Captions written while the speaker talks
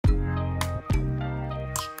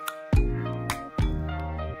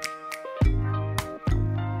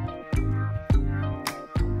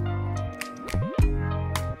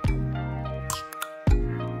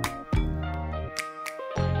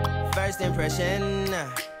First impression,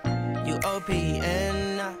 you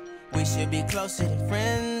OPN. We should be closer than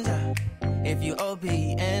friends. If you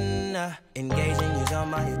OPN, engaging you's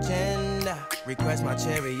on my agenda. Request my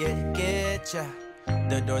chariot, get ya.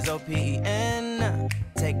 The door's OPN.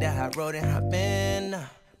 Take the hot road and hop in.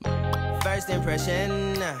 First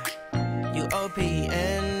impression, you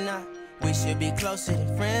OPN. We should be closer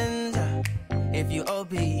than friends. If you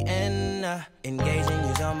OPN, engaging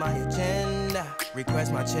you's on my agenda.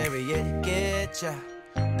 Request my chariot, get ya.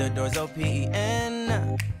 The door's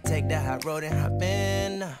OPN. Take the hot road and hop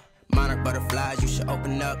in. Monarch butterflies, you should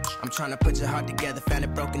open up. I'm trying to put your heart together, found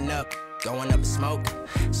it broken up. Going up in smoke,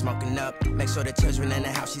 smoking up. Make sure the children in the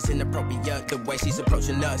house, she's inappropriate. The way she's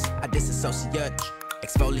approaching us, I disassociate.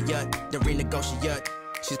 Exfoliate, the renegotiate.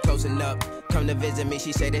 She's closing up, come to visit me.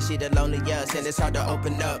 She say that she the loneliest, and it's hard to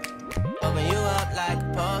open up. Open you up like a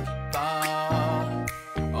Pokeball.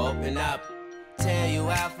 Open up, tear you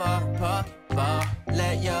out for a Pokeball.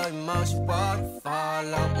 Let your emotions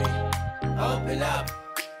waterfall on me. Open up.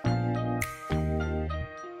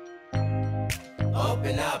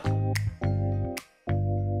 Open up.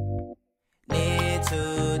 Need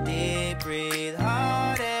to deep breathe,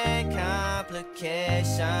 heart and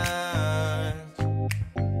complications.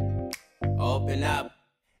 Open up.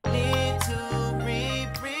 Need to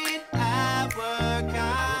reread our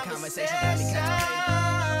conversation. Got me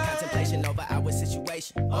contemplation over our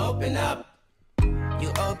situation. Open up. You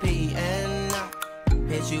OPN.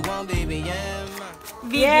 Bitch, you won't BBM.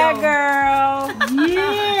 Yeah, girl.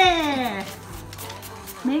 Yeah.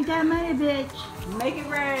 Make that money, bitch. Make it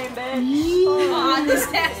rain, bitch. Yeah. Oh,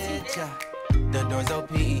 this nasty. The door's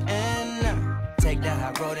OPN. Take that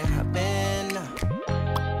hot road and hop in.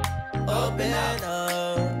 Open up,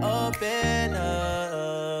 open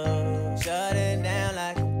up. Shut it down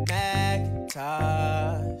like a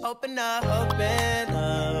Macintosh. Open up, open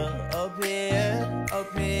up. OPN,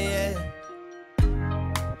 OPN.